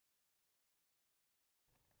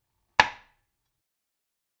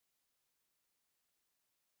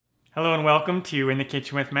Hello and welcome to In the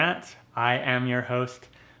Kitchen with Matt. I am your host,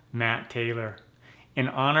 Matt Taylor. In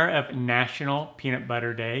honor of National Peanut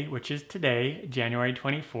Butter Day, which is today, January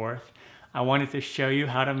 24th, I wanted to show you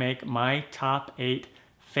how to make my top 8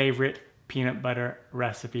 favorite peanut butter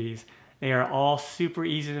recipes. They are all super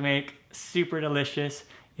easy to make, super delicious.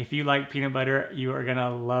 If you like peanut butter, you are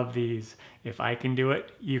gonna love these. If I can do it,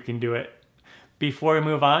 you can do it. Before we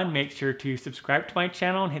move on, make sure to subscribe to my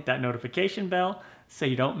channel and hit that notification bell so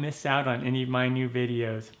you don't miss out on any of my new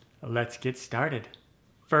videos. Let's get started.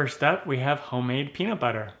 First up, we have homemade peanut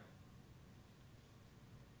butter.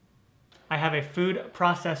 I have a food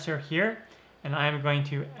processor here, and I'm going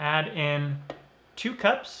to add in 2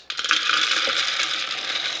 cups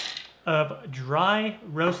of dry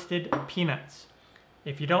roasted peanuts.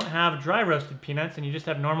 If you don't have dry roasted peanuts and you just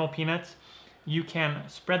have normal peanuts, you can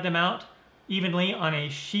spread them out evenly on a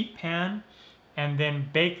sheet pan and then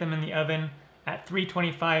bake them in the oven at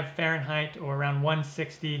 325 Fahrenheit or around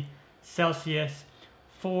 160 Celsius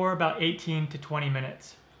for about 18 to 20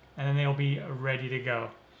 minutes. And then they'll be ready to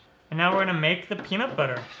go. And now we're gonna make the peanut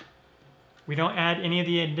butter. We don't add any of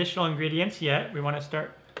the additional ingredients yet. We wanna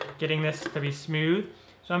start getting this to be smooth.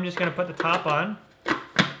 So I'm just gonna put the top on.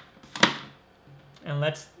 And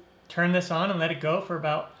let's turn this on and let it go for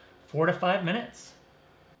about 4 to 5 minutes.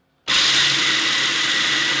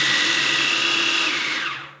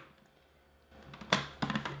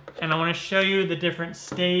 And I want to show you the different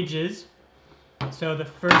stages. So the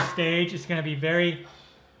first stage is going to be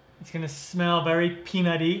it's going to smell very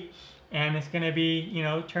peanutty, and it's going to be,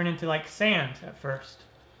 turn into like sand at first.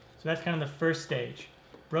 So that's kind of the first stage,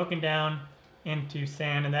 broken down into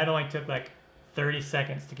sand, and that only took like 30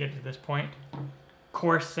 seconds to get to this point.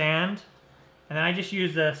 Coarse sand. And then I just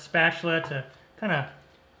use the spatula to kind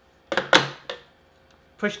of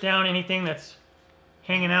push down anything that's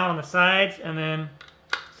hanging out on the sides, and then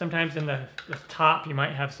sometimes in the top you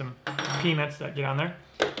might have some peanuts that get on there.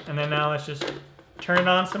 And then now let's just turn it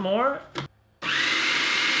on some more.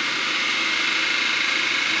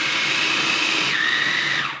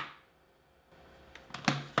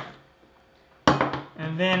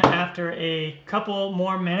 And then after a couple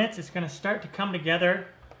more minutes, it's going to start to come together.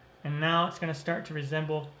 And now it's going to start to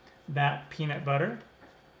resemble that peanut butter.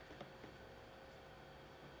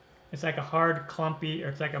 It's like a hard, clumpy, or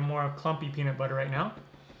it's like a more clumpy peanut butter right now.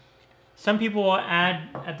 Some people will add,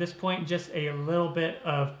 at this point, just a little bit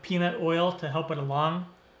of peanut oil to help it along.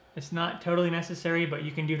 It's not totally necessary, but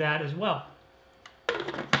you can do that as well.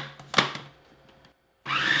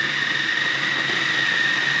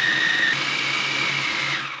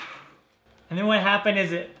 And then what happened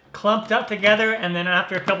is it clumped up together, and then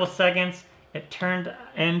after a couple seconds, it turned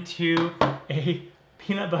into a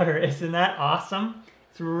peanut butter. Isn't that awesome?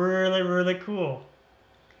 It's really, really cool.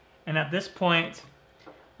 And at this point,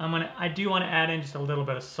 I do want to add in just a little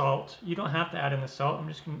bit of salt. You don't have to add in the salt. I'm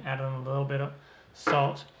just going to add in a little bit of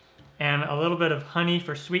salt and a little bit of honey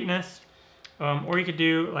for sweetness. Or you could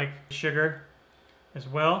do like sugar as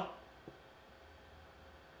well.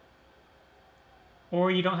 Or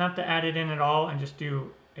you don't have to add it in at all and just do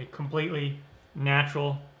a completely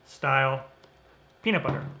natural style peanut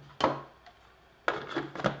butter.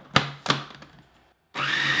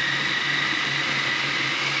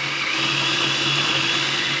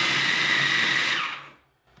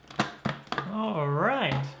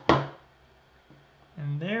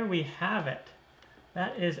 We have it.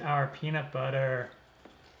 That is our peanut butter.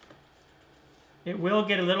 It will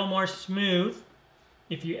get a little more smooth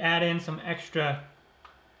if you add in some extra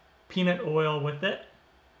peanut oil with it.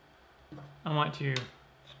 I want to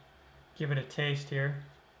give it a taste here.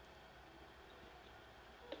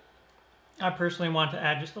 I personally want to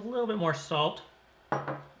add just a little bit more salt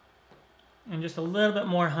and just a little bit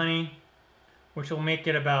more honey, which will make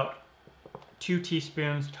it about 2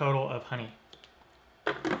 teaspoons total of honey.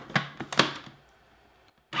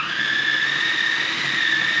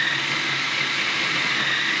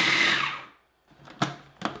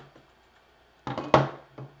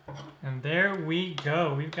 And there we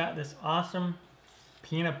go. We've got this awesome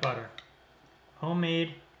peanut butter.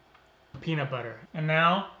 Homemade peanut butter. And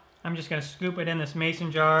now I'm just going to scoop it in this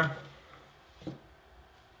mason jar.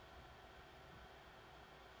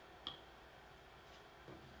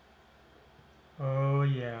 Oh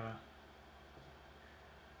yeah.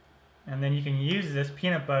 And then you can use this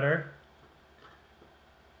peanut butter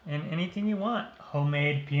in anything you want.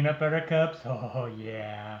 Homemade peanut butter cups. Oh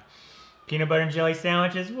yeah. Peanut butter and jelly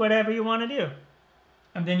sandwiches, whatever you want to do.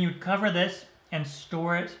 And then you would cover this and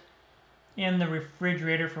store it in the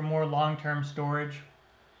refrigerator for more long-term storage.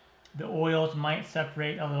 The oils might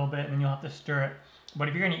separate a little bit and then you'll have to stir it. But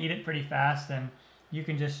if you're going to eat it pretty fast, then you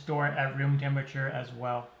can just store it at room temperature as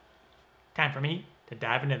well. Time for me to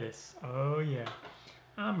dive into this. Oh yeah.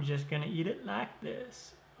 I'm just gonna eat it like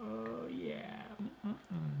this. Oh yeah.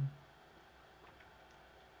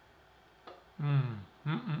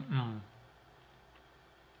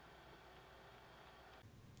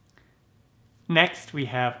 Next, we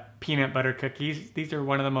have peanut butter cookies. These are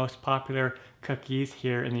one of the most popular cookies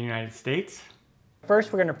here in the United States.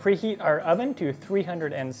 First, we're going to preheat our oven to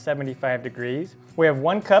 375 degrees. We have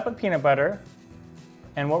 1 cup of peanut butter.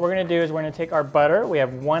 And what we're going to do is we're going to take our butter. We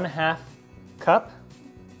have 1/2 cup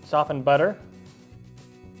softened butter.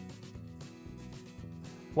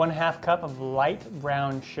 1/2 cup of light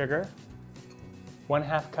brown sugar.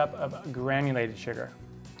 1/2 cup of granulated sugar.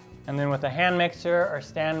 And then with a hand mixer or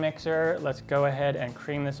stand mixer, let's go ahead and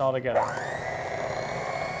cream this all together.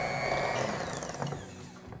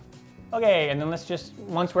 Okay, and then let's just,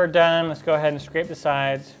 once we're done, let's go ahead and scrape the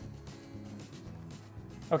sides.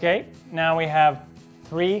 Okay, now we have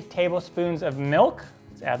 3 tablespoons of milk.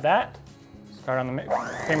 Let's add that. Start on the mix,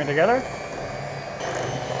 cream it together.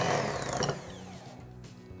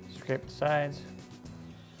 Scrape the sides.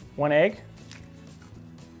 1 egg.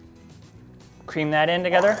 Cream that in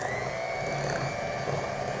together.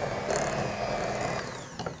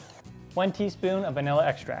 1 teaspoon of vanilla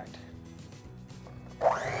extract.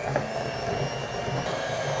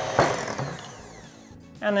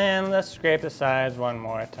 And then let's scrape the sides one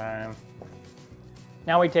more time.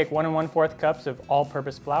 Now we take 1 1/4 cups of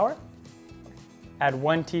all-purpose flour. Add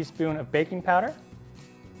 1 teaspoon of baking powder.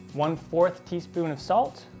 1/4 teaspoon of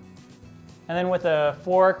salt. And then with a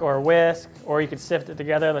fork or whisk, or you could sift it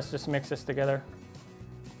together, let's just mix this together.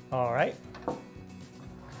 All right.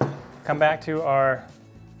 Come back to our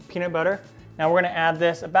peanut butter. Now we're going to add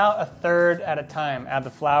this about 1/3 at a time. Add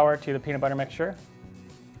the flour to the peanut butter mixture.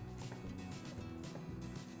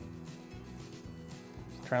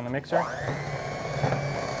 Turn on the mixer.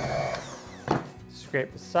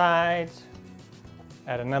 Scrape the sides.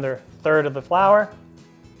 Add another 1/3 of the flour.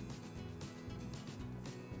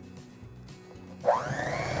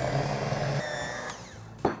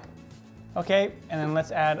 Okay, and then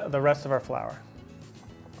let's add the rest of our flour.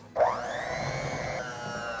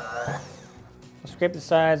 We'll scrape the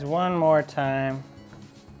sides one more time.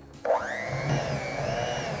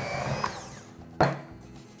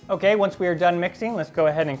 Okay, once we are done mixing, let's go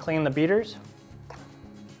ahead and clean the beaters.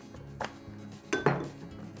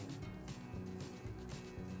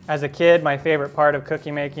 As a kid, my favorite part of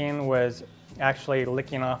cookie making was actually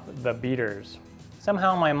licking off the beaters.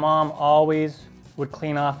 Somehow my mom always would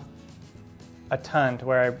clean off a ton to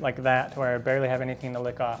where I barely have anything to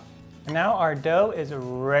lick off. And now our dough is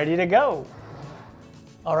ready to go.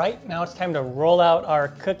 All right, now it's time to roll out our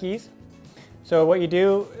cookies. So what you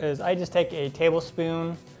do is I just take a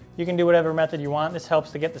tablespoon. You can do whatever method you want. This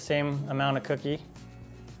helps to get the same amount of cookie.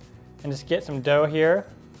 And just get some dough here.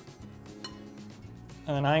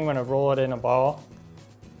 And then I'm going to roll it in a ball.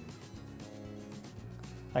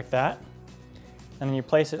 Like that. And then you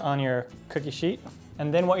place it on your cookie sheet.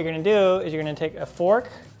 And then what you're going to do is you're going to take a fork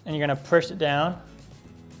and you're going to push it down.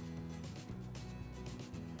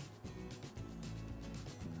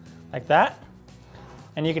 Like that.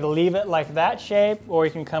 And you can leave it like that shape, or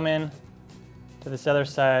you can come in to this other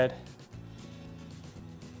side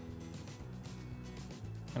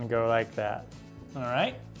and go like that. All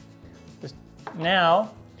right. Just now,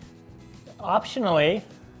 optionally,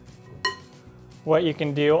 what you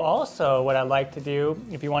can do also, what I like to do,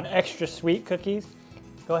 if you want extra sweet cookies,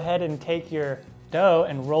 go ahead and take your dough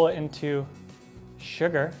and roll it into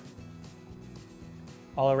sugar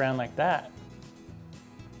all around like that.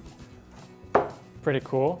 Pretty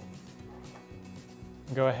cool.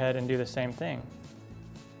 Go ahead and do the same thing.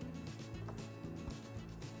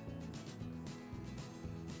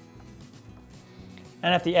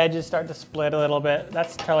 And if the edges start to split a little bit,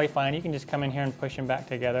 that's totally fine. You can just come in here and push them back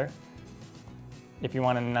together if you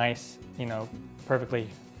want a nice, perfectly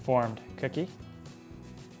formed cookie.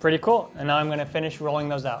 Pretty cool. And now I'm going to finish rolling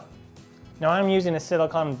those out. Now I'm using a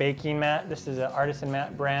silicone baking mat. This is an Artisan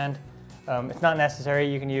Mat brand. It's not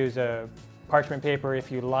necessary. You can use a parchment paper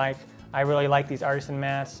if you like. I really like these Artisan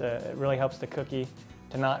mats. It really helps the cookie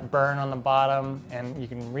to not burn on the bottom, and you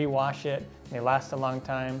can rewash it. They last a long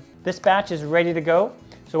time. This batch is ready to go.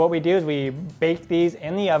 So what we do is we bake these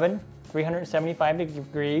in the oven, 375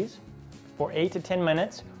 degrees, for 8 to 10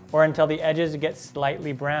 minutes, or until the edges get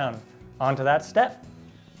slightly brown. On to that step.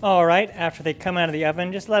 All right, after they come out of the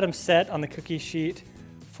oven, just let them set on the cookie sheet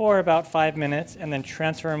for about 5 minutes, and then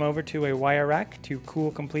transfer them over to a wire rack to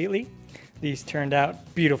cool completely. These turned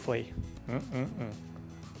out beautifully.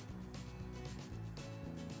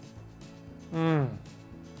 Mmm.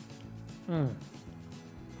 Mmm.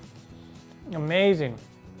 Amazing.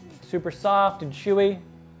 Super soft and chewy.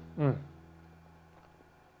 Mmm.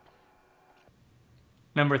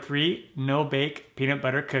 Number 3, no bake peanut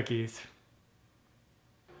butter cookies.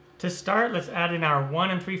 To start, let's add in our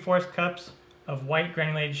 1 3/4 cups of white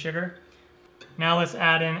granulated sugar. Now let's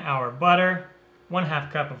add in our butter,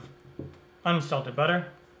 1/2 cup of unsalted butter,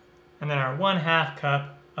 and then our 1/2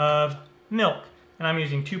 cup of milk. And I'm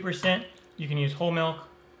using 2%. You can use whole milk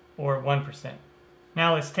or 1%.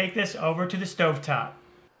 Now let's take this over to the stovetop.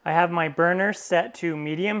 I have my burner set to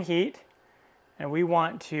medium heat, and we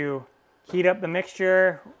want to heat up the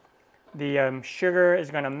mixture. The sugar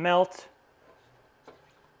is going to melt.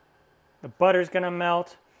 The butter is going to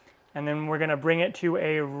melt, and then we're going to bring it to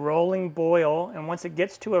a rolling boil. And once it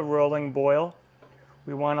gets to a rolling boil,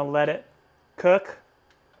 we want to let it cook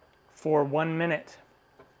for 1 minute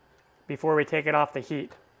before we take it off the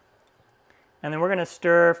heat. And then we're going to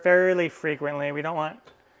stir fairly frequently. We don't want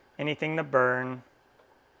anything to burn.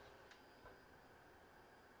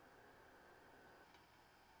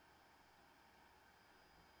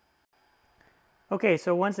 Okay,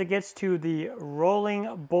 so once it gets to the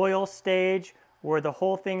rolling boil stage where the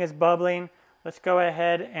whole thing is bubbling, let's go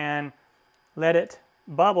ahead and let it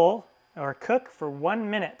bubble or cook for 1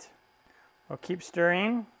 minute. We'll keep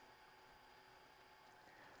stirring.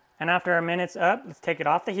 And after a minute's up, let's take it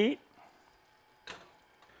off the heat.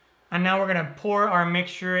 And now we're going to pour our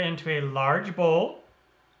mixture into a large bowl.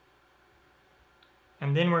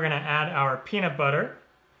 And then we're going to add our peanut butter,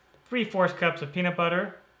 3/4 cups of peanut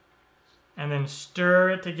butter. And then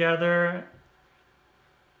stir it together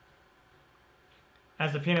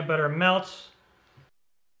as the peanut butter melts.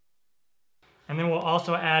 And then we'll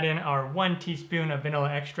also add in our 1 teaspoon of vanilla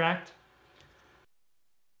extract.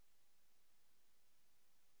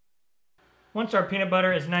 Once our peanut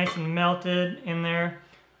butter is nice and melted in there,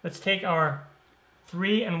 let's take our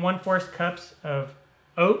 3 1/4 cups of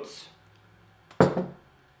oats.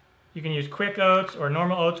 You can use quick oats or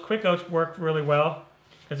normal oats. Quick oats work really well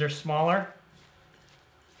because they're smaller,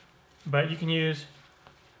 but you can use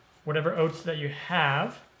whatever oats that you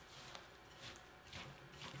have.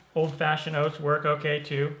 Old-fashioned oats work okay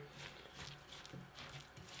too.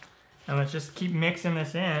 And let's just keep mixing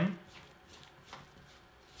this in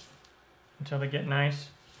until they get nice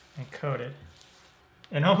and coated.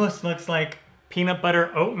 It almost looks like peanut butter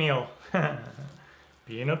oatmeal.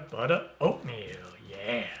 Peanut butter oatmeal,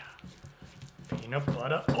 yeah. Peanut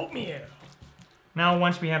butter oatmeal. Now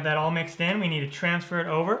once we have that all mixed in, we need to transfer it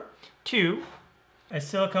over to a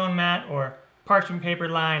silicone mat or parchment paper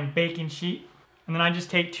lined baking sheet. And then I just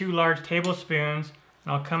take 2 large tablespoons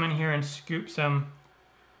and I'll come in here and scoop some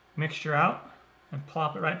mixture out and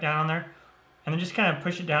plop it right down there. And then just kind of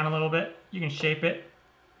push it down a little bit. You can shape it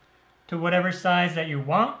to whatever size that you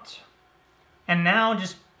want. And now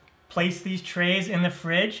just place these trays in the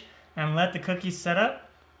fridge and let the cookies set up.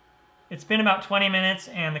 It's been about 20 minutes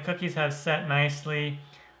and the cookies have set nicely.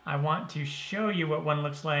 I want to show you what one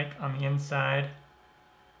looks like on the inside.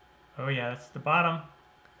 Oh yeah, that's the bottom.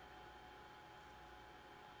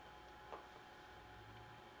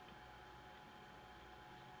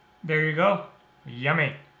 There you go.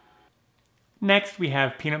 Yummy. Next we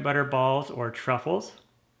have peanut butter balls or truffles.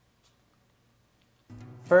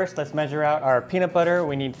 First, let's measure out our peanut butter.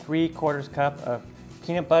 We need 3/4 cup of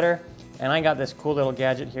peanut butter. And I got this cool little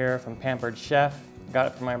gadget here from Pampered Chef. Got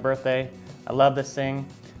it for my birthday. I love this thing.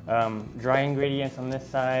 Dry ingredients on this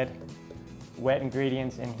side, wet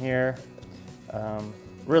ingredients in here.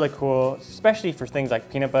 Really cool, especially for things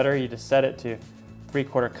like peanut butter. You just set it to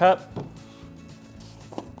 3/4 cup.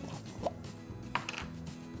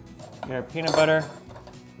 Get our peanut butter.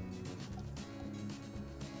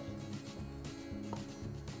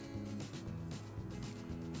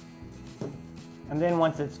 And then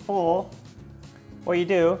once it's full, what you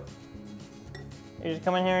do, you just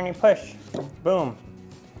come in here and you push. Boom.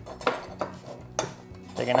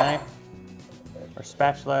 Take a knife or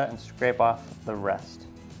spatula and scrape off the rest.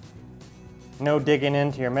 No digging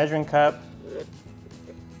into your measuring cup.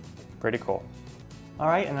 Pretty cool. All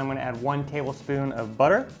right, and I'm gonna add 1 tablespoon of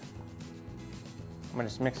butter. I'm gonna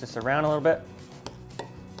just mix this around a little bit.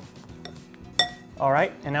 All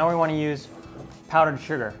right, and now we wanna use powdered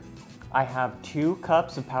sugar. I have 2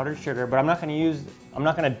 cups of powdered sugar, but I'm not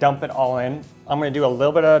gonna dump it all in. I'm gonna do a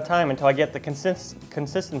little bit at a time until I get the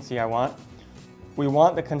consistency I want. We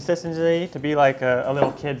want the consistency to be like a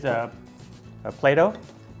little kid's Play-Doh.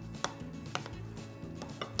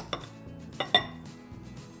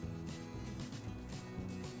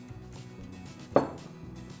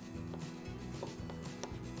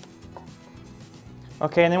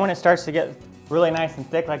 Okay, and then when it starts to get really nice and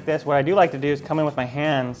thick like this, what I do like to do is come in with my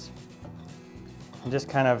hands and just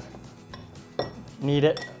kind of knead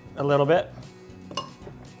it a little bit.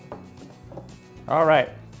 All right,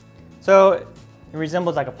 so it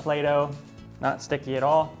resembles like a Play-Doh, not sticky at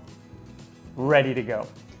all, ready to go.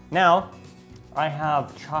 Now, I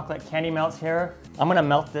have chocolate candy melts here. I'm gonna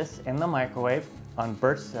melt this in the microwave on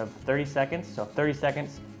bursts of 30 seconds. So 30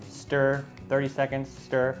 seconds, stir, 30 seconds,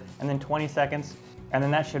 stir, and then 20 seconds, and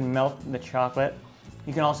then that should melt the chocolate.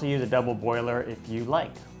 You can also use a double boiler if you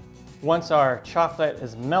like. Once our chocolate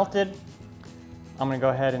is melted, I'm gonna go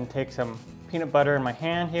ahead and take some peanut butter in my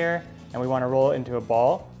hand here, and we wanna roll it into a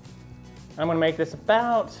ball. I'm gonna make this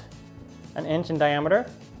about an inch in diameter,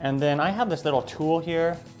 and then I have this little tool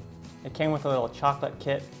here. It came with a little chocolate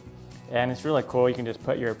kit, and it's really cool. You can just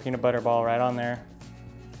put your peanut butter ball right on there.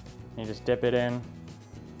 You just dip it in,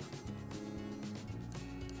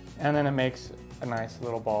 and then it makes a nice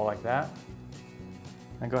little ball like that.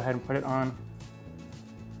 And go ahead and put it on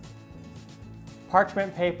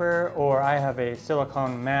parchment paper, or I have a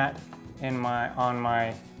silicone mat on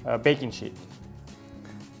my baking sheet.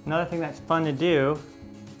 Another thing that's fun to do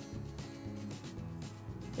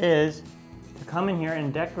is to come in here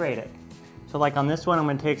and decorate it. So like on this one, I'm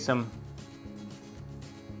gonna take some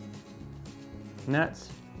nuts.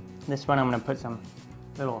 This one, I'm gonna put some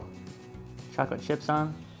little chocolate chips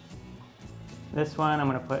on. This one, I'm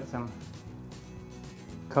gonna put some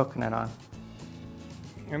coconut on.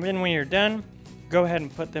 And then when you're done, go ahead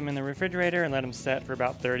and put them in the refrigerator and let them set for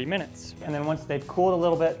about 30 minutes. And then once they've cooled a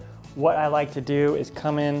little bit, what I like to do is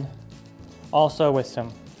come in also with some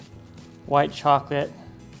white chocolate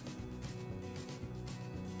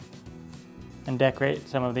and decorate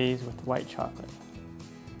some of these with white chocolate.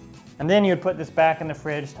 And then you would put this back in the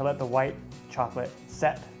fridge to let the white chocolate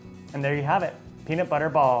set. And there you have it, peanut butter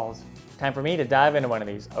balls. Time for me to dive into one of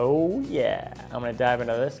these. Oh yeah, I'm gonna dive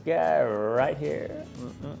into this guy right here.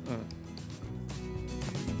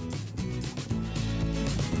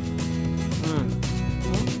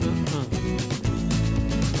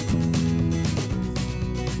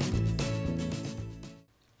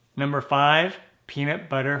 Number 5, peanut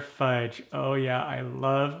butter fudge. Oh yeah, I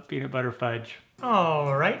love peanut butter fudge.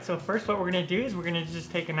 All right, so first what we're gonna do is we're gonna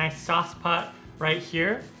just take a nice sauce pot right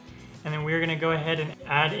here, and then we're gonna go ahead and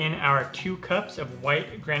add in our 2 cups of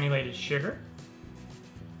white granulated sugar.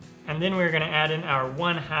 And then we're gonna add in our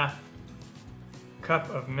 1/2 cup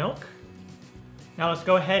of milk. Now let's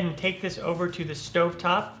go ahead and take this over to the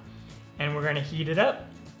stovetop, and we're gonna heat it up.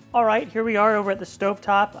 All right, here we are over at the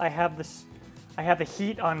stovetop. I have the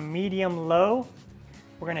heat on medium-low.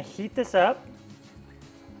 We're gonna heat this up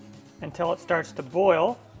until it starts to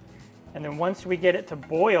boil. And then once we get it to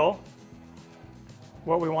boil,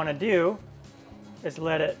 what we wanna do is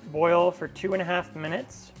let it boil for 2.5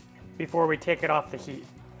 minutes before we take it off the heat,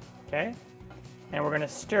 okay? And we're gonna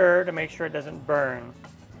stir to make sure it doesn't burn.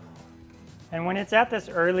 And when it's at this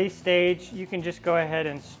early stage, you can just go ahead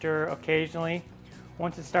and stir occasionally.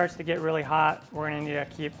 Once it starts to get really hot, we're gonna need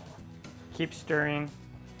to keep stirring.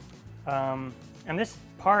 And this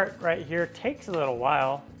part right here takes a little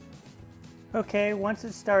while. Okay, once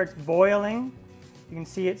it starts boiling, you can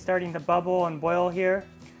see it starting to bubble and boil here.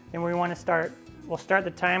 Then we'll start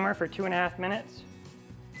the timer for 2.5 minutes.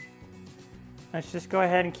 Let's just go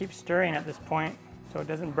ahead and keep stirring at this point so it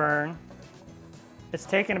doesn't burn. It's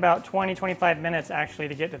taken about 20-25 minutes actually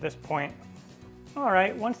to get to this point. All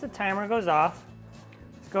right, once the timer goes off,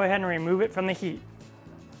 let's go ahead and remove it from the heat.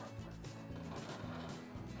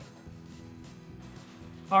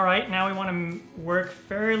 All right, now we want to work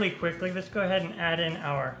fairly quickly. Let's go ahead and add in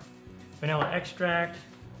our vanilla extract.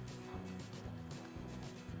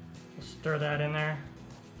 We'll stir that in there.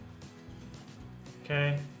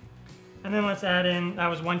 Okay. And then let's add in, that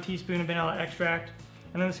was 1 teaspoon of vanilla extract.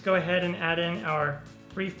 And then let's go ahead and add in our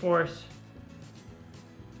 3/4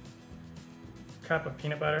 cup of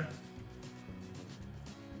peanut butter.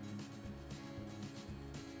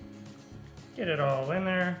 Get it all in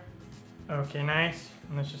there. Okay, nice.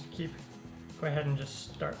 And let's just go ahead and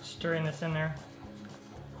just start stirring this in there.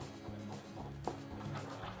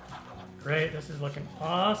 Great, this is looking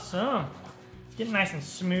awesome. It's getting nice and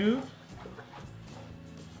smooth.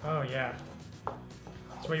 Oh yeah,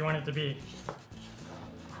 that's where you want it to be.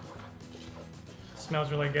 It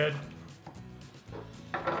smells really good.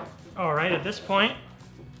 All right, at this point,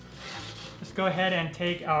 let's go ahead and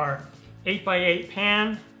take our 8x8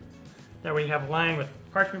 pan that we have lined with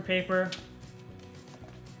parchment paper.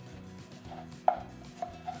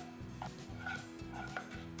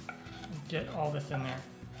 Get all this in there.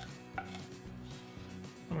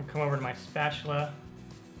 I'm gonna come over to my spatula.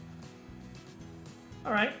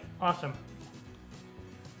 All right, awesome.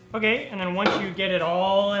 Okay, and then once you get it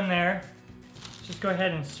all in there, just go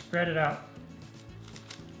ahead and spread it out.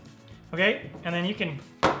 Okay, and then you can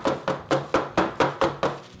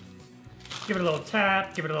give it a little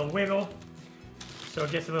tap, give it a little wiggle, so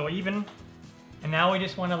it gets a little even. And now we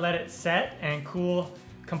just want to let it set and cool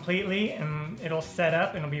completely, and it'll set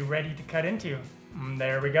up and it'll be ready to cut into. And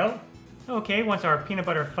there we go. Okay, once our peanut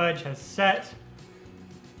butter fudge has set,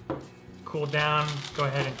 cooled down, go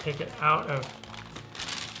ahead and take it out of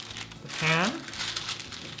the pan.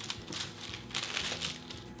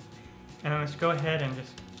 And then let's go ahead and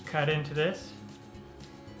just cut into this,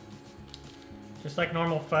 just like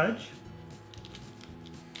normal fudge.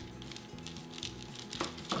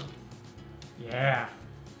 Yeah,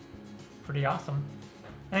 pretty awesome.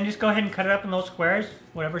 And just go ahead and cut it up in those squares,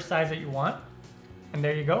 whatever size that you want. And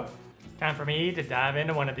there you go. Time for me to dive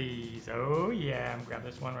into one of these. Oh yeah, I'm gonna grab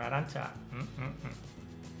this one right on top.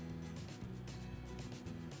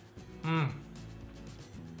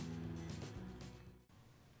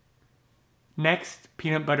 Next,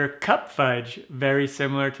 peanut butter cup fudge. Very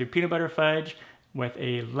similar to peanut butter fudge with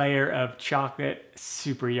a layer of chocolate.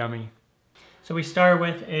 Super yummy. So we start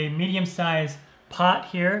with a medium-sized pot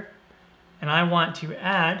here, and I want to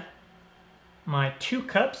add my 2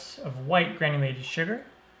 cups of white granulated sugar,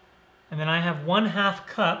 and then I have 1/2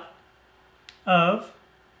 cup of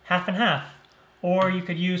half and half, or you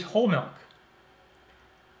could use whole milk.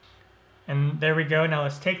 And there we go. Now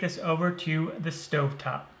let's take this over to the stove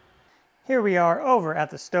top. Here we are over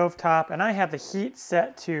at the stove top, and I have the heat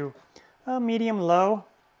set to medium-low.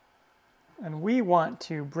 And we want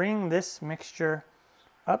to bring this mixture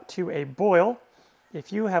up to a boil.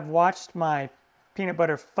 If you have watched my peanut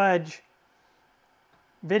butter fudge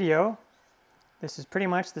video, this is pretty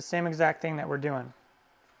much the same exact thing that we're doing.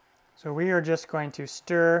 So we are just going to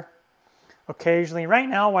stir occasionally. Right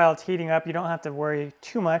now, while it's heating up, you don't have to worry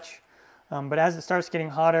too much. But as it starts getting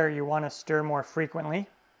hotter, you want to stir more frequently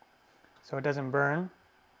so it doesn't burn.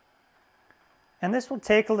 And this will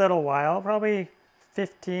take a little while, probably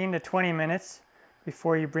 15 to 20 minutes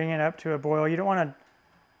before you bring it up to a boil. You don't want to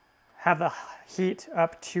have the heat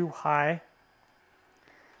up too high.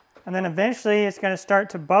 And then eventually it's going to start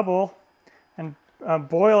to bubble and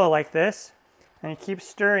boil like this. And you keep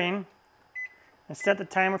stirring and set the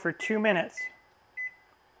timer for 2 minutes.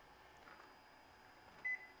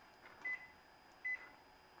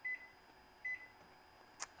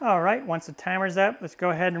 All right, once the timer's up, let's go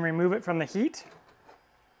ahead and remove it from the heat.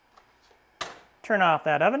 Turn off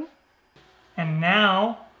that oven. And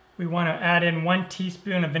now we want to add in 1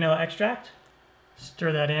 teaspoon of vanilla extract.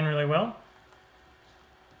 Stir that in really well.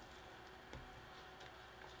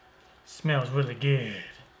 Smells really good.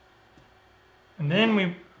 And then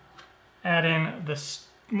we add in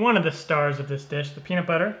one of the stars of this dish, the peanut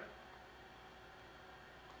butter.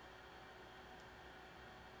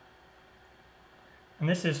 And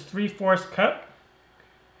this is 3/4 cup.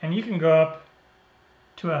 And you can go up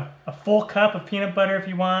to a full cup of peanut butter if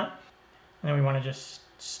you want. And then we want to just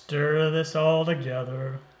stir this all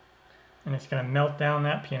together. And it's going to melt down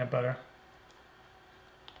that peanut butter.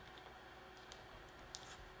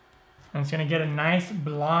 And it's going to get a nice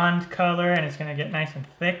blonde color, and it's going to get nice and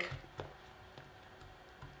thick.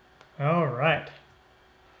 All right.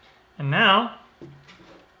 And now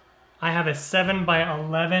I have a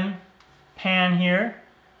 7x11 pan here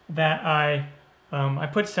that I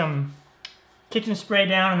put some kitchen spray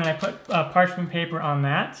down, and then I put parchment paper on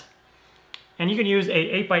that. And you can use a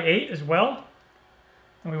 8x8 as well.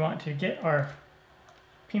 And we want to get our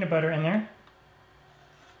peanut butter in there.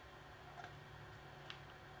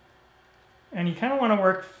 And you kind of want to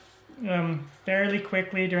work fairly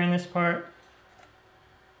quickly during this part.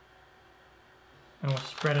 And we'll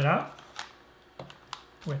spread it out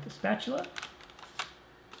with the spatula.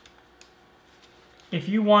 If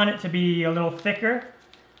you want it to be a little thicker,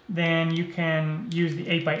 then you can use the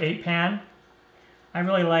 8x8 pan. I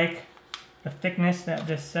really like the thickness that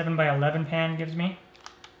this 7x11 pan gives me.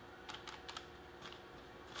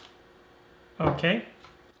 Okay.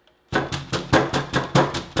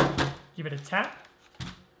 Give it a tap.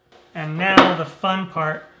 And now the fun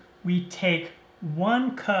part, we take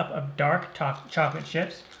 1 cup of dark chocolate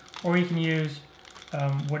chips, or you can use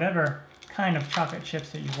whatever kind of chocolate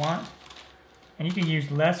chips that you want. And you can use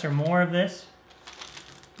less or more of this.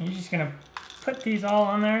 And you're just gonna put these all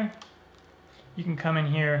on there. You can come in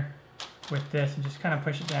here with this and just kind of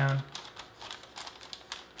push it down.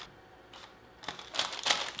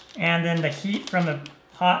 And then the heat from the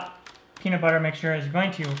hot peanut butter mixture is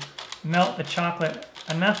going to melt the chocolate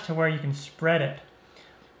enough to where you can spread it.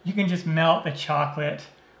 You can just melt the chocolate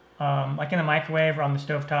like in the microwave or on the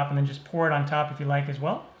stovetop, and then just pour it on top if you like as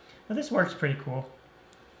well. But this works pretty cool.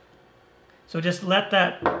 So just let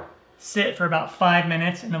that sit for about 5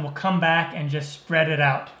 minutes, and then we'll come back and just spread it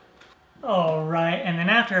out. All right, and then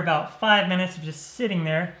after about 5 minutes of just sitting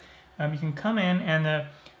there, you can come in, and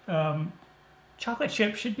the chocolate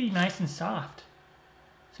chip should be nice and soft.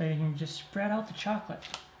 So you can just spread out the chocolate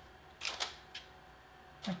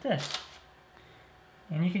like this.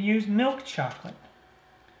 And you can use milk chocolate.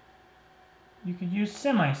 You could use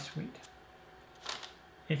semi-sweet.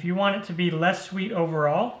 If you want it to be less sweet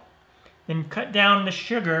overall, then cut down the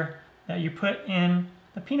sugar that you put in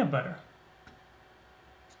the peanut butter.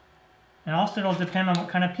 And also it'll depend on what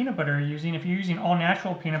kind of peanut butter you're using. If you're using all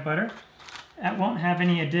natural peanut butter, that won't have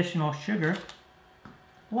any additional sugar.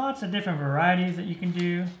 Lots of different varieties that you can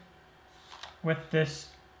do with this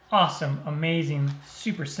awesome, amazing,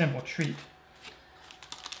 super simple treat.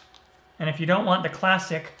 And if you don't want the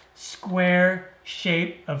classic square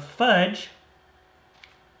shape of fudge,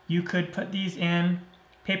 you could put these in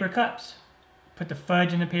paper cups. Put the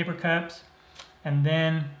fudge in the paper cups and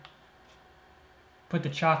then put the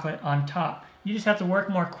chocolate on top. You just have to work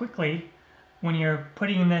more quickly when you're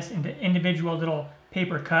putting this into individual little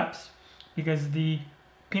paper cups because the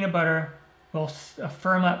peanut butter will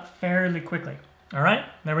firm up fairly quickly. All right,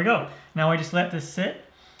 there we go. Now we just let this sit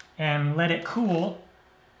and let it cool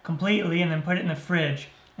completely and then put it in the fridge.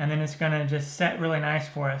 And then it's gonna just set really nice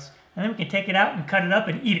for us. And then we can take it out and cut it up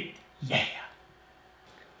and eat it. Yeah.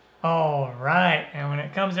 All right, and when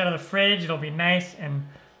it comes out of the fridge, it'll be nice and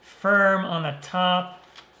firm on the top.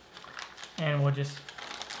 And we'll just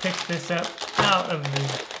pick this up out of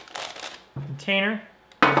the container.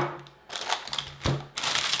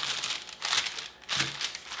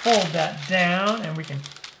 Fold that down and we can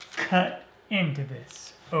cut into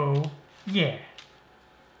this. Oh yeah.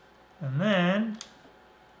 And then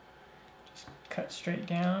just cut straight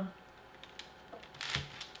down.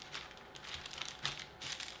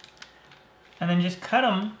 And then just cut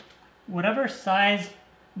them whatever size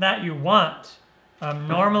that you want.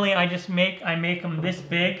 Normally I make them this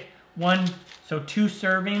big, so 2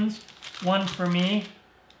 servings, one for me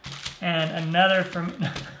and another for me.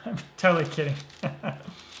 I'm totally kidding.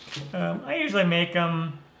 I usually make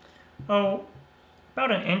them, about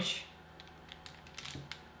an inch.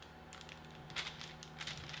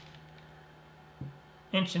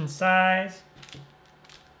 Inch in size.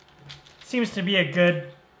 Seems to be a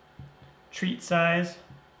good treat size.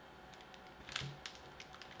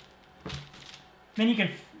 Then you can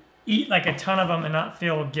eat like a ton of them and not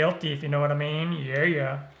feel guilty, if you know what I mean.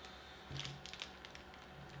 Yeah.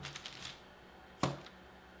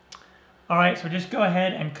 All right, so just go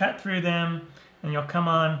ahead and cut through them, and you'll come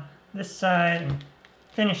on this side and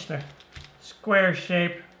finish the square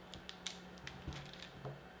shape.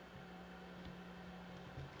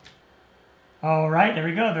 All right, there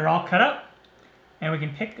we go. They're all cut up. And we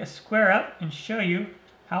can pick a square up and show you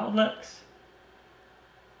how it looks.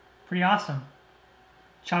 Pretty awesome.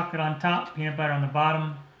 Chocolate on top, peanut butter on the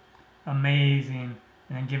bottom. Amazing.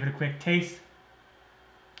 And then give it a quick taste.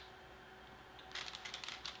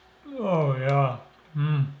 Oh yeah.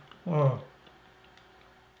 Oh.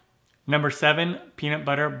 Number 7, peanut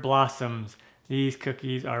butter blossoms. These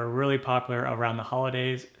cookies are really popular around the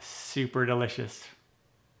holidays. Super delicious.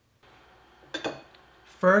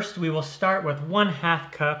 First, we will start with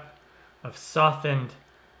 1/2 cup of softened,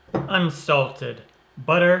 unsalted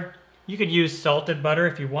butter. You could use salted butter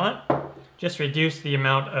if you want. Just reduce the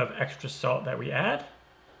amount of extra salt that we add.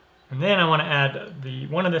 And then I want to add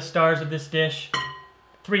one of the stars of this dish,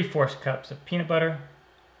 3/4 cups of peanut butter.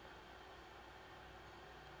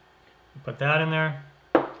 Put that in there.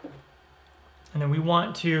 And then we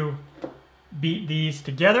want to beat these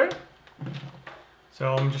together.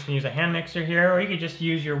 So I'm just gonna use a hand mixer here, or you could just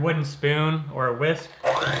use your wooden spoon or a whisk.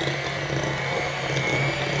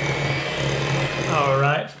 All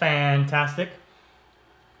right, fantastic.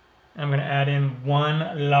 I'm gonna add in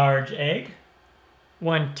 1 large egg,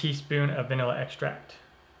 1 teaspoon of vanilla extract,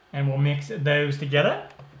 and we'll mix those together.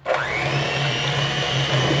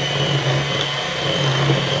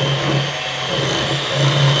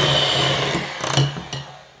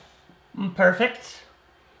 Perfect.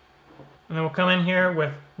 And then we'll come in here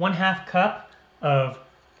with 1/2 cup of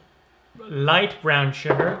light brown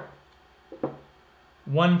sugar,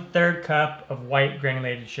 1/3 cup of white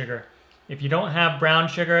granulated sugar. If you don't have brown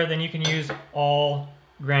sugar, then you can use all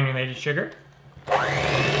granulated sugar.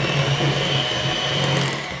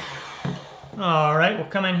 All right, we'll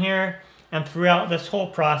come in here, and throughout this whole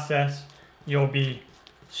process, you'll be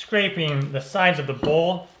scraping the sides of the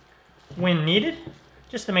bowl when needed,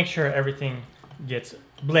 just to make sure everything gets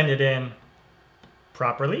blend it in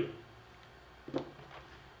properly.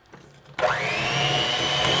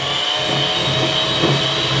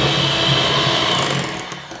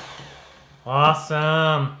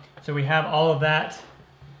 Awesome. So we have all of that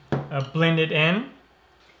blended in.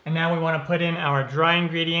 And now we want to put in our dry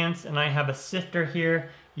ingredients, and I have a sifter here.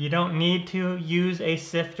 You don't need to use a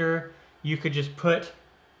sifter. You could just put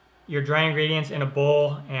your dry ingredients in a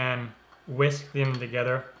bowl and whisk them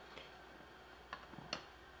together.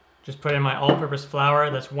 Just put in my all-purpose flour,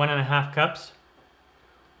 that's 1.5 cups.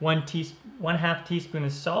 1/2 teaspoon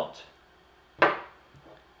of salt,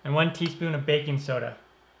 and 1 teaspoon of baking soda.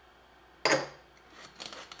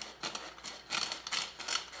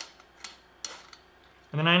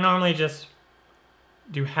 And then I normally just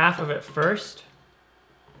do half of it first,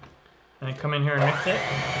 and I come in here and mix it.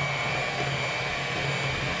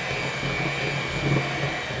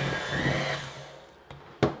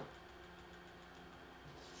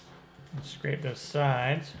 And scrape those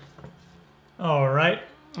sides. All right,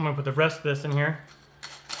 I'm gonna put the rest of this in here.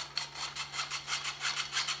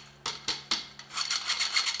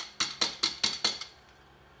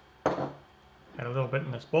 Add a little bit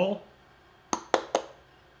in this bowl.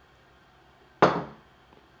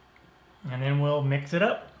 And then we'll mix it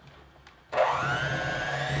up.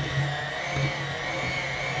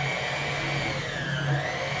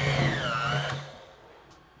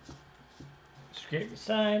 Scrape the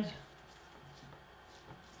sides.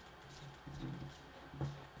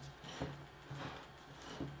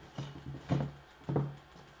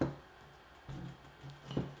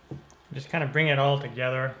 Just kind of bring it all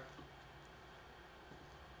together.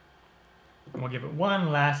 And we'll give it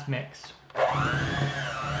one last mix.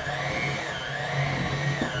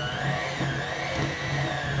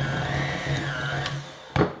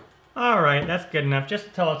 Alright, that's good enough. Just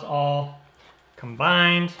until it's all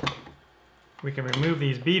combined, we can remove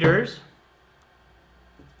these beaters.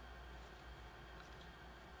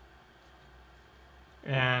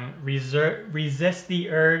 And resist the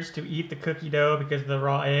urge to eat the cookie dough because of the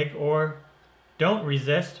raw egg, or don't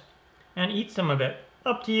resist and eat some of it.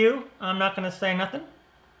 Up to you. I'm not going to say nothing.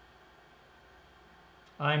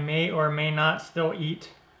 I may or may not still eat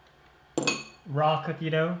raw cookie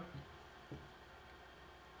dough.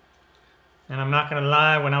 And I'm not going to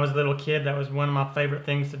lie, when I was a little kid, that was one of my favorite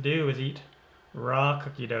things to do, is eat raw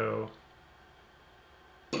cookie dough.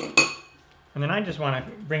 And then I just want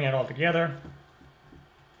to bring it all together.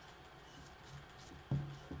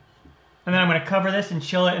 And then I'm going to cover this and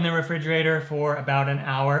chill it in the refrigerator for about an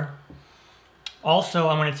hour. Also,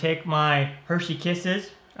 I'm going to take my Hershey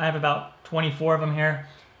Kisses. I have about 24 of them here.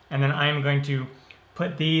 And then I'm going to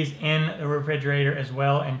put these in the refrigerator as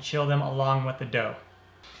well and chill them along with the dough.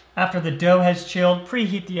 After the dough has chilled,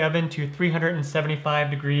 preheat the oven to 375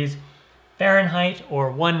 degrees Fahrenheit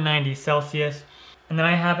or 190 Celsius. And then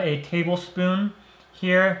I have a tablespoon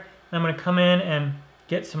here. I'm going to come in and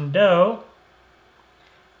get some dough.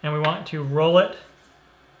 And we want to roll it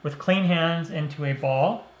with clean hands into a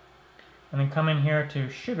ball. And then come in here to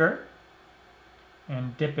sugar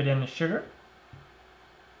and dip it in the sugar.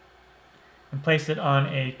 And place it on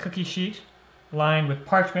a cookie sheet lined with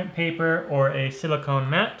parchment paper or a silicone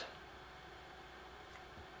mat.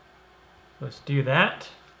 Let's do that.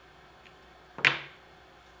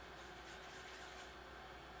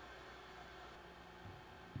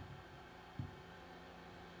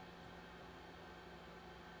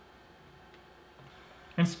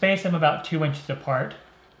 And space them about 2 inches apart.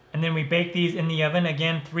 And then we bake these in the oven,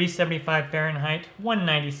 again 375 Fahrenheit,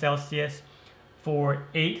 190 Celsius for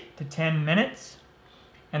 8 to 10 minutes.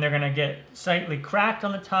 And they're going to get slightly cracked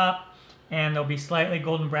on the top, and they'll be slightly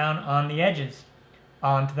golden brown on the edges.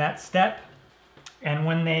 On to that step. And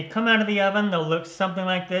when they come out of the oven, they'll look something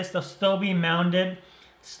like this. They'll still be mounded,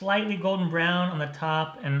 slightly golden brown on the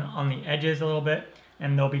top and on the edges a little bit,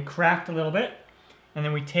 and they'll be cracked a little bit. And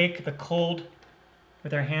then we take the cold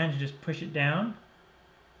with our hands, just push it down,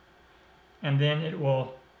 and then it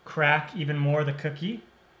will crack even more the cookie.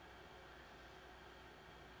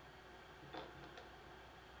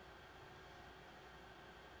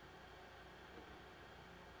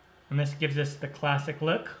 And this gives us the classic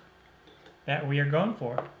look that we are going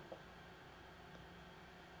for.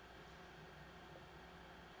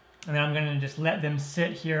 And then I'm going to just let them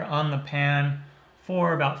sit here on the pan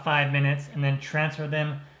for about 5 minutes and then transfer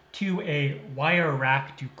them to a wire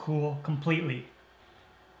rack to cool completely.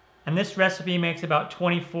 And this recipe makes about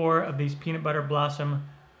 24 of these peanut butter blossom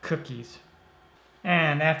cookies.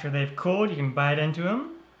 And after they've cooled, you can bite into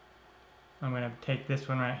them. I'm going to take this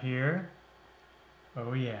one right here.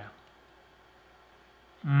 Oh yeah.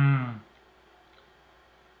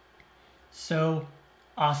 So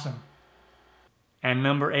awesome. And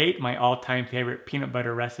number 8, my all-time favorite peanut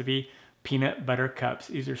butter recipe, peanut butter cups.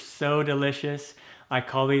 These are so delicious. I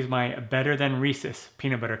call these my better than Reese's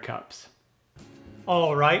peanut butter cups.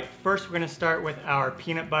 All right, first we're gonna start with our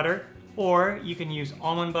peanut butter, or you can use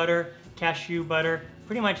almond butter, cashew butter,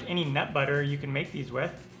 pretty much any nut butter you can make these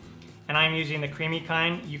with. And I'm using the creamy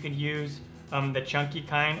kind. You can use the chunky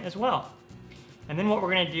kind as well. And then what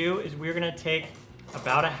we're gonna do is we're gonna take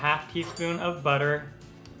about a half teaspoon of butter,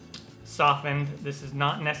 softened. This is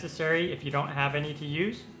not necessary. If you don't have any to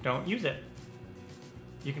use, don't use it.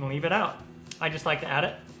 You can leave it out. I just like to add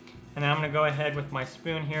it. And then I'm gonna go ahead with my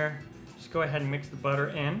spoon here. Just go ahead and mix the butter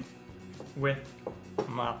in with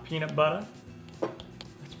my peanut butter.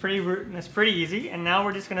 That's pretty easy. And now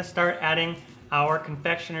we're just gonna start adding our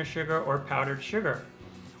confectioner sugar or powdered sugar.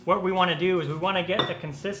 What we wanna do is we wanna get the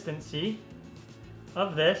consistency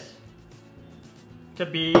of this to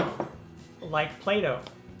be like Play-Doh.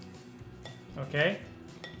 Okay,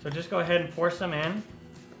 so just go ahead and pour some in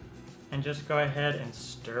and just go ahead and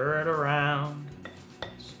stir it around.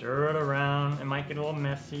 Stir it around. It might get a little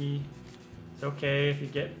messy. It's okay if you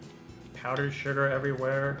get powdered sugar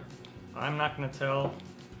everywhere. I'm not gonna tell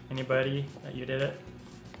anybody that you did it.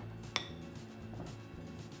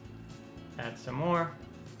 Add some more.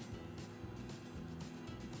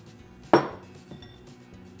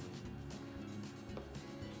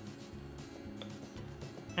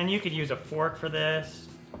 And you could use a fork for this.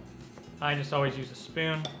 I just always use a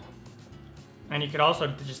spoon. And you could also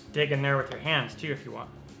just dig in there with your hands too if you want.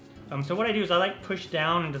 So what I do is I like push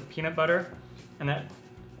down into the peanut butter, and that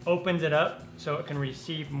opens it up so it can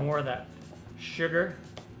receive more of that sugar.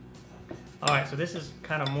 All right, so this is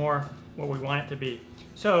kind of more what we want it to be.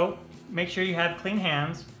 So make sure you have clean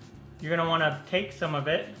hands. You're gonna wanna take some of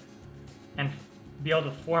it and be able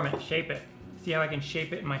to form it, shape it. See how I can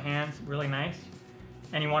shape it in my hands really nice?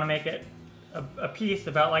 And you wanna make it a piece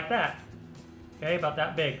about like that. Okay, about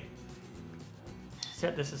that big.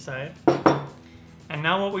 Set this aside. And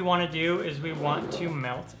now what we wanna do is we want to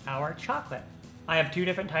melt our chocolate. I have 2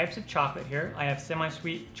 different types of chocolate here. I have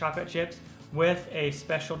semi-sweet chocolate chips with a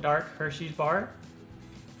special dark Hershey's bar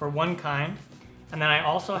for one kind. And then I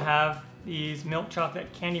also have these milk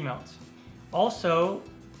chocolate candy melts. Also,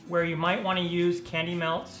 where you might wanna use candy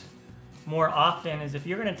melts more often is if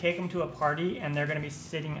you're gonna take them to a party and they're gonna be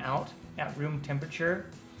sitting out at room temperature,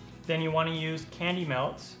 then you wanna use candy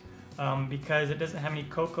melts because it doesn't have any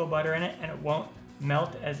cocoa butter in it and it won't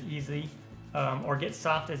melt as easily or get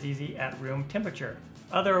soft as easy at room temperature.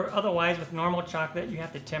 Otherwise, with normal chocolate, you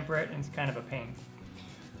have to temper it and it's kind of a pain.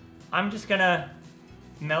 I'm just gonna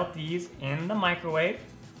melt these in the microwave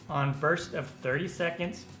on burst of 30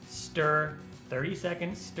 seconds, stir, 30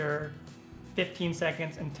 seconds, stir, 15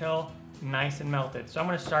 seconds until nice and melted. So I'm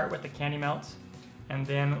gonna start with the candy melts and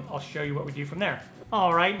then I'll show you what we do from there.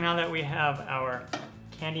 All right, now that we have our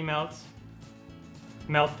candy melts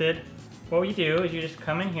melted, what we do is you just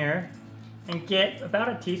come in here and get about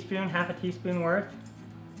a teaspoon, half a teaspoon worth,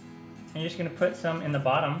 and you're just gonna put some in the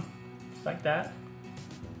bottom, just like that.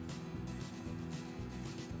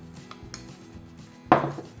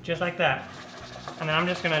 Just like that. And then I'm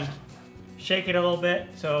just gonna shake it a little bit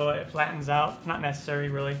so it flattens out, not necessary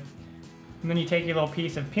really. And then you take your little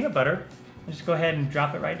piece of peanut butter and just go ahead and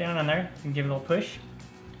drop it right down on there and give it a little push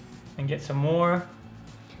and get some more.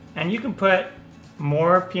 And you can put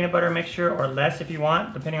more peanut butter mixture or less if you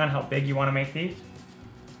want, depending on how big you want to make these.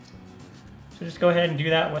 So just go ahead and do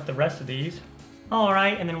that with the rest of these. All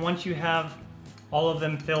right, and then once you have all of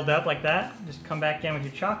them filled up like that, just come back in with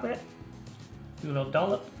your chocolate, do a little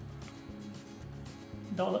dollop,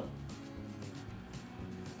 dollop.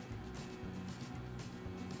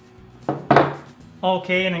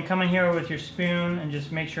 Okay, and then come in here with your spoon and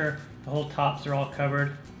just make sure the whole tops are all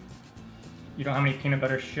covered. You don't have any peanut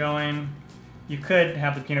butter showing. You could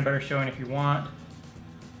have the peanut butter showing if you want.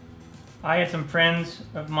 I had some friends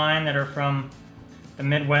of mine that are from the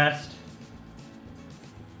Midwest,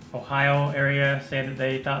 Ohio area, say that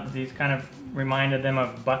they thought that these kind of reminded them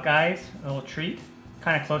of Buckeyes, a little treat.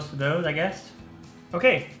 Kind of close to those, I guess.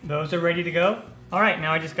 Okay, those are ready to go. All right,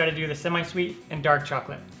 now I just gotta do the semi-sweet and dark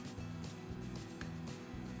chocolate.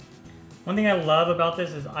 One thing I love about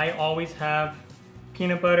this is I always have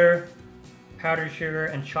peanut butter, powdered sugar,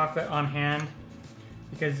 and chocolate on hand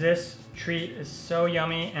because this treat is so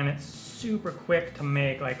yummy and it's super quick to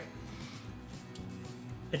make. Like,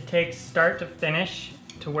 it takes start to finish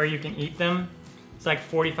to where you can eat them. It's like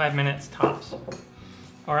 45 minutes tops.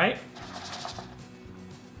 All right,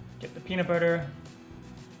 get the peanut butter.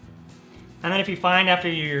 And then if you find after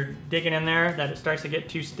you're digging in there that it starts to get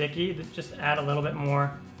too sticky, just add a little bit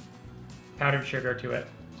more powdered sugar to it.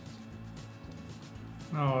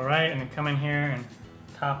 All right, and then come in here and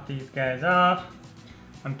top these guys off.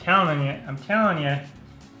 I'm telling you,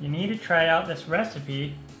 you need to try out this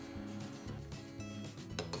recipe.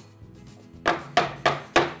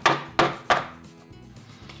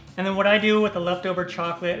 And then what I do with the leftover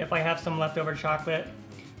chocolate, if I have some leftover chocolate,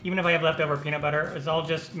 even if I have leftover peanut butter, is I'll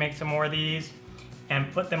just make some more of these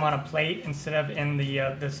and put them on a plate instead of in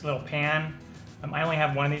the this little pan. I only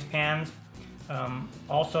have one of these pans.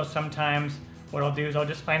 Also, sometimes what I'll do is I'll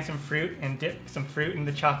just find some fruit and dip some fruit in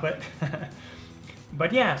the chocolate.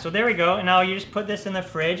 But yeah, so there we go. And now you just put this in the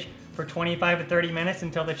fridge for 25 to 30 minutes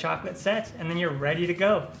until the chocolate sets, and then you're ready to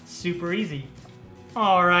go. Super easy.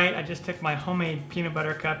 All right, I just took my homemade peanut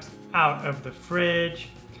butter cups out of the fridge.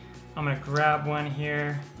 I'm gonna grab one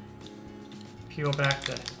here, peel back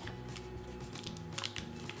the,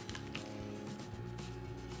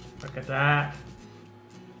 look at that.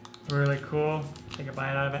 Really cool. Take a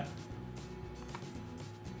bite out of it.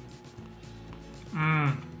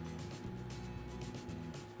 Mmm.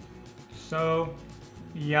 So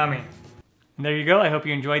yummy. And there you go. I hope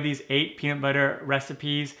you enjoyed these 8 peanut butter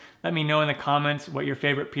recipes. Let me know in the comments what your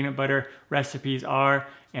favorite peanut butter recipes are,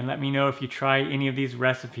 and let me know if you try any of these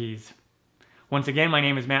recipes. Once again, my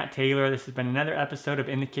name is Matt Taylor. This has been another episode of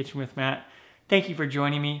In the Kitchen with Matt. Thank you for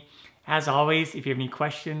joining me. As always, if you have any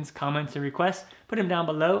questions, comments, or requests, put them down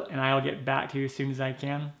below and I'll get back to you as soon as I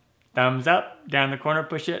can. Thumbs up, down in the corner,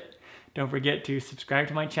 push it. Don't forget to subscribe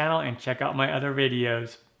to my channel and check out my other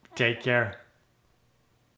videos. Take care.